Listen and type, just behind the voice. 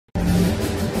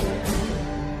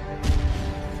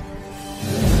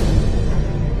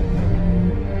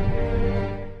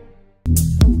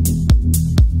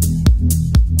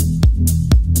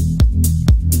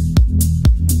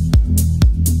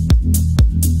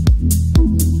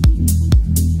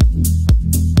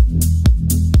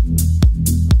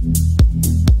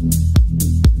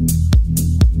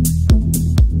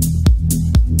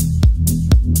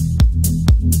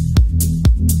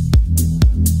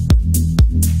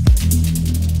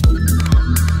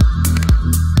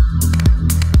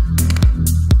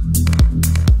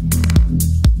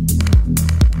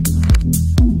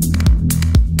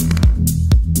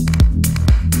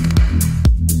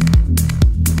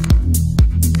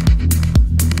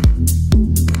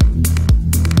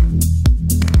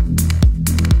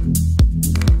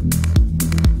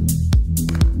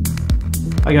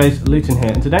Hi guys, Luetin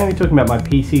here, and today I'm going to be talking about my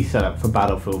PC setup for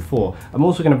Battlefield 4. I'm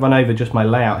also going to run over just my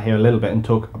layout here a little bit and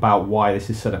talk about why this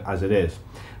is set up as it is.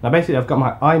 Now basically I've got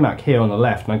my iMac here on the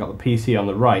left and I've got the PC on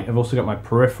the right. I've also got my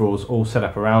peripherals all set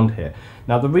up around here.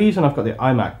 Now the reason I've got the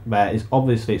iMac there is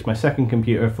obviously it's my second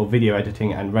computer for video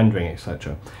editing and rendering,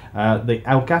 etc. The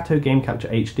Elgato Game Capture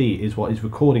HD is what is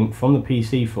recording from the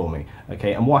PC for me.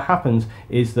 Okay, and what happens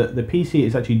is that the PC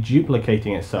is actually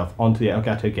duplicating itself onto the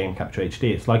Elgato Game Capture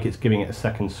HD. It's like it's giving it a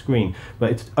second screen,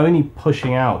 but it's only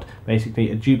pushing out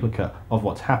basically a duplicate of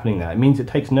what's happening there. It means it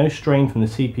takes no strain from the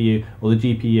CPU or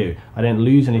the GPU. I don't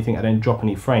lose anything, I don't drop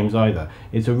any frames either.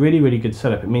 It's a really good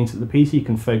setup. It means that the PC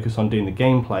can focus on doing the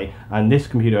gameplay and this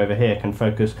computer over here can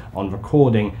focus on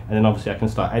recording, and then obviously I can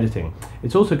start editing.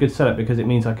 It's also a good setup because it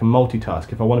means I can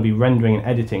multitask. If I want to be rendering and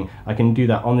editing, I can do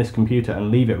that on this computer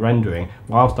and leave it rendering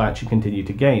whilst I actually continue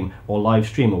to game or live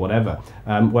stream or whatever.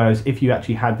 Whereas if you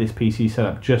actually had this PC set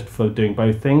up just for doing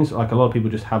both things, like a lot of people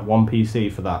just have one PC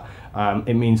for that,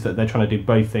 it means that they're trying to do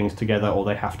both things together or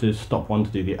they have to stop one to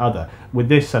do the other. With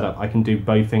this setup I can do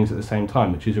both things at the same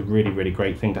time, which is a really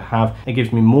great thing to have. It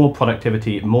gives me more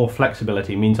productivity, more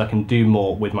flexibility, means I can do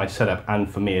more with my setup and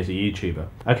for me as a YouTuber.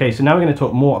 Okay, so now we're going to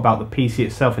talk more about the PC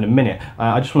itself in a minute.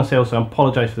 I just want to say also I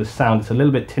apologise for the sound. It's a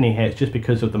little bit tinny here. It's just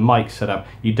because of the mic setup.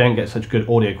 You don't get such good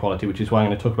audio quality, which is why I'm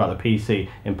going to talk about the PC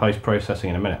in post-processing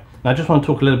in a minute. Now I just want to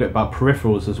talk a little bit about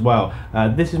peripherals as well.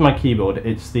 This is my keyboard.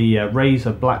 It's the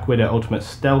Razer Black Widow Ultimate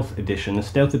Stealth Edition. The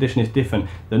Stealth Edition is different.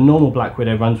 The normal Black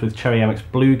Widow runs with Cherry MX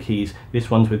blue keys. This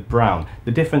one's with brown.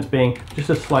 The difference being just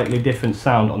a slightly different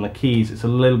sound on the keys. It's a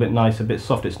little bit nicer, a bit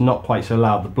soft. It's not quite so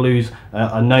loud. The blues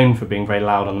are known for being very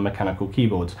loud on the mechanical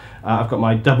keyboards. I've got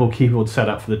my double keyboard set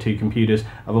up for the two computers.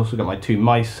 I've also got my two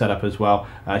mice set up as well.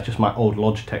 It's just my old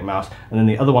Logitech mouse. And then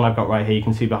the other one I've got right here, you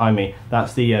can see behind me,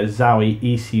 that's the Zowie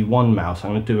EC1 mouse.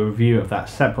 I'm going to do a review of that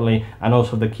separately and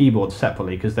also the keyboard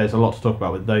separately because there's a lot to talk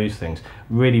about with those things.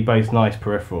 Really both nice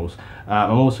peripherals.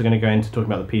 I'm also going to go into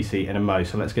talking about the PC in a mo,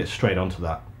 so let's get straight onto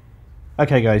that.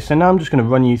 Okay guys, so now I'm just going to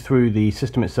run you through the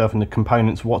system itself and the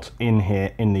components, what's in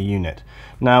here in the unit.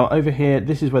 Now over here,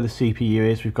 this is where the CPU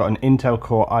is. We've got an Intel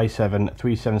Core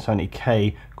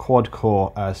i7-3770K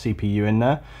quad-core CPU in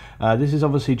there. This is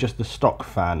obviously just the stock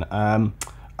fan.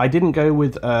 I didn't go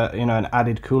with you know, an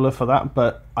added cooler for that,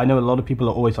 but I know a lot of people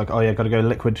are always like, oh yeah, got to go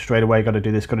liquid straight away, got to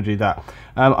do this, got to do that.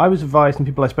 I was advised, and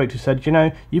people I spoke to said, you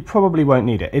know, you probably won't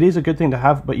need it. It is a good thing to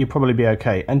have, but you'll probably be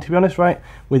okay. And to be honest, right,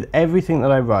 with everything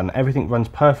that I run, everything runs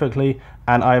perfectly,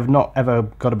 and I have not ever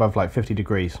got above like 50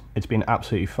 degrees. It's been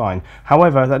absolutely fine.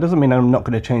 However, that doesn't mean I'm not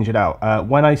going to change it out.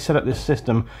 When I set up this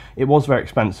system, it was very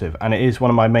expensive, and it is one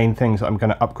of my main things that I'm going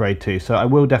to upgrade to. So I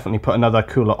will definitely put another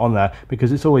cooler on there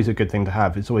because it's always a good thing to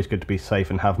have. It's always good to be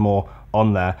safe and have more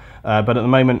on there. But at the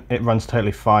moment, it runs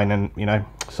totally fine, and you know,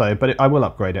 so I will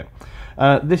upgrade it.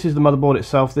 This is the motherboard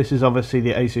itself. This is obviously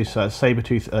the Asus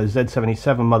Sabertooth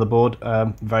Z77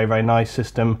 motherboard. Very nice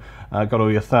system. Got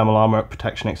all your thermal armor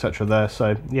protection, etc. there.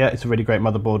 So yeah, it's a really great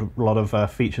motherboard. A lot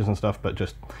of features and stuff, but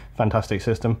just fantastic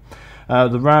system.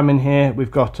 The RAM in here,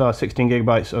 we've got 16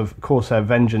 gigabytes of Corsair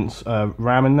Vengeance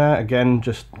RAM in there. Again,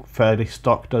 just fairly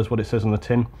stock, does what it says on the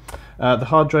tin. The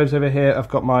hard drives over here, I've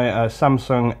got my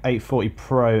Samsung 840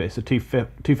 Pro. It's a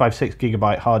 256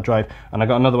 gigabyte hard drive, and I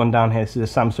got another one down here. This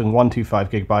is a Samsung 125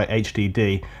 gigabyte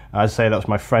HDD. As I say, that was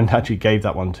my friend actually gave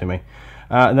that one to me.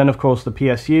 And then of course the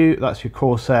PSU, that's your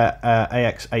Corsair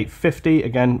AX850.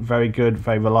 Again, very good,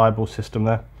 very reliable system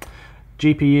there.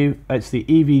 GPU, it's the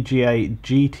EVGA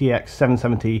GTX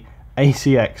 770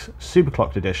 ACX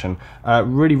Superclocked Edition.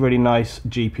 Really nice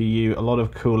GPU, a lot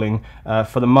of cooling.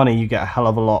 For the money you get a hell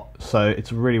of a lot, so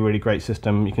it's a really great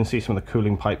system. You can see some of the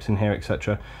cooling pipes in here,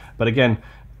 etc. But again,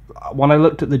 when I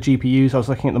looked at the GPUs, I was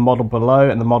looking at the model below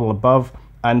and the model above,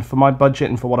 and for my budget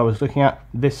and for what I was looking at,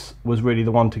 this was really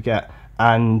the one to get.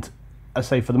 And I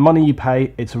say, for the money you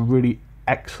pay, it's a really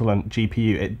excellent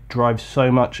GPU. It drives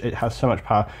so much, it has so much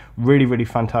power, really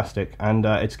fantastic, and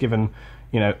it's given,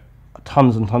 you know,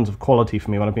 tons and tons of quality for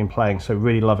me when I've been playing, so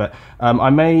really love it. I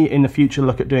may in the future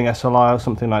look at doing SLI or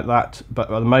something like that,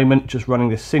 but at the moment just running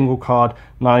this single card,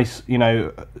 nice, you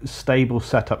know, stable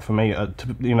setup for me,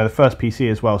 you know, the first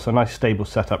PC as well, so nice stable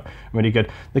setup, really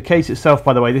good. The case itself,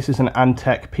 by the way, this is an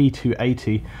Antec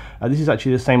P280. This is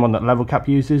actually the same one that Level Cap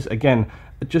uses. Again,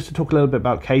 just to talk a little bit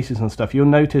about cases and stuff, you'll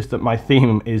notice that my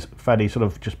theme is fairly sort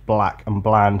of just black and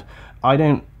bland. I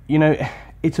don't, you know,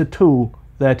 it's a tool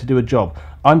there to do a job.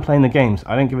 I'm playing the games.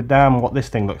 I don't give a damn what this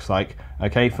thing looks like.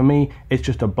 Okay, for me, it's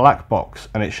just a black box,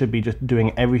 and it should be just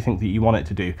doing everything that you want it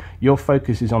to do. Your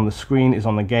focus is on the screen, is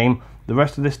on the game. The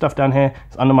rest of this stuff down here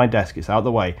is under my desk. It's out of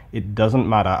the way. It doesn't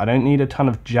matter. I don't need a ton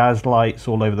of jazz lights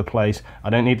all over the place.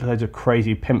 I don't need loads of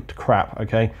crazy pimped crap,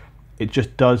 okay? It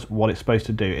just does what it's supposed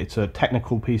to do. It's a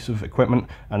technical piece of equipment,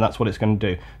 and that's what it's going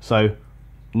to do. So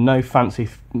no fancy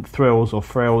thrills or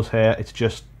frills here. It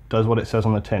just does what it says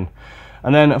on the tin.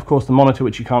 And then, of course, the monitor,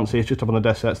 which you can't see, is just up on the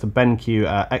desk. That's the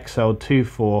BenQ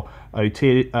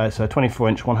XL240T. It's a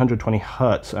 24-inch, 120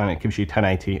 Hertz, and it gives you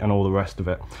 1080 and all the rest of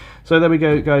it. So there we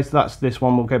go, guys. That's this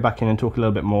one. We'll go back in and talk a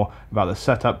little bit more about the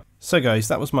setup. So guys,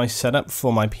 that was my setup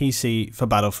for my PC for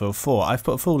Battlefield 4. I've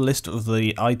put a full list of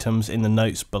the items in the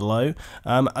notes below.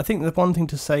 I think the one thing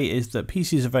to say is that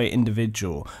PCs are very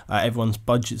individual. Everyone's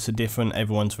budgets are different,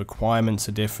 everyone's requirements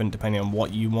are different depending on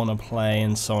what you want to play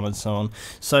and so on and so on.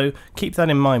 So keep that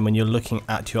in mind when you're looking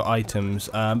at your items.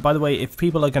 By the way, if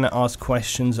people are going to ask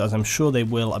questions, as I'm sure they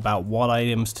will, about what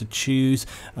items to choose,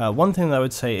 one thing that I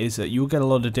would say is that you'll get a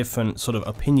lot of different sort of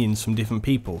opinions from different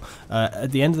people. At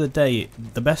the end of the day,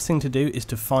 the best thing to do is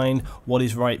to find what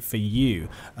is right for you.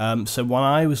 So when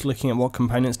I was looking at what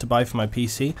components to buy for my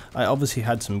PC, I obviously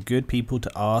had some good people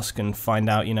to ask and find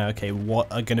out, you know, okay,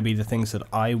 what are going to be the things that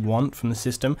I want from the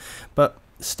system, but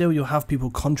still you'll have people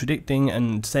contradicting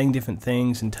and saying different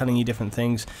things and telling you different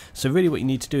things. So really what you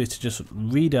need to do is to just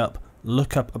read up,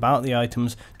 look up about the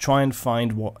items, try and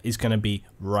find what is going to be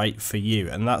right for you,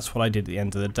 and that's what I did at the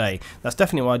end of the day. That's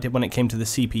definitely what I did when it came to the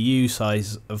CPU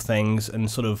size of things, and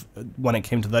sort of when it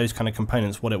came to those kind of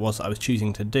components, what it was that I was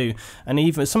choosing to do. And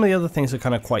even some of the other things are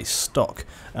kind of quite stock,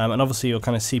 and obviously your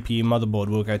kind of CPU motherboard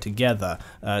will go together,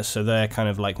 so they're kind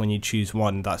of like when you choose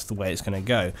one, that's the way it's going to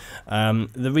go.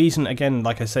 The reason, again,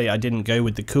 like I say, I didn't go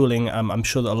with the cooling, I'm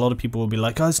sure that a lot of people will be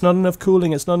like, oh, it's not enough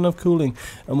cooling, it's not enough cooling.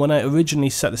 And when I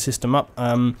originally set the system up,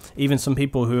 even some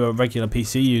people who are regular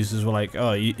PC users were like,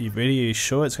 oh, you really, are you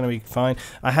sure it's going to be fine?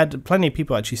 I had plenty of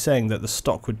people actually saying that the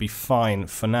stock would be fine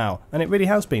for now, and it really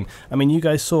has been. I mean, you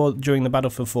guys saw during the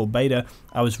Battlefield 4 beta,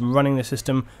 I was running the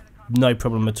system, no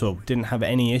problem at all, didn't have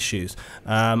any issues,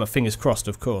 fingers crossed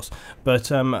of course, but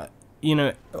you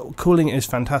know, cooling is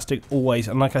fantastic always,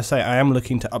 and like I say, I am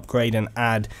looking to upgrade and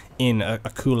add in a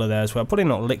cooler there as well. Probably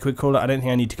not liquid cooler, I don't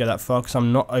think I need to go that far because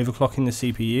I'm not overclocking the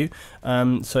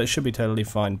CPU, so it should be totally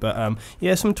fine. But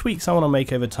yeah, some tweaks I want to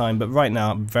make over time, but right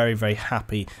now I'm very, very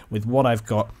happy with what I've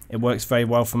got. It works very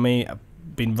well for me. I've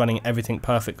been running everything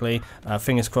perfectly,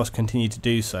 fingers crossed continue to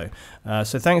do so.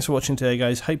 So thanks for watching today,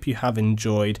 guys. Hope you have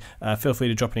enjoyed. Feel free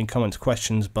to drop any comments,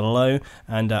 questions below,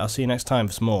 and I'll see you next time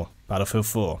for some more Battlefield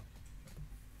 4.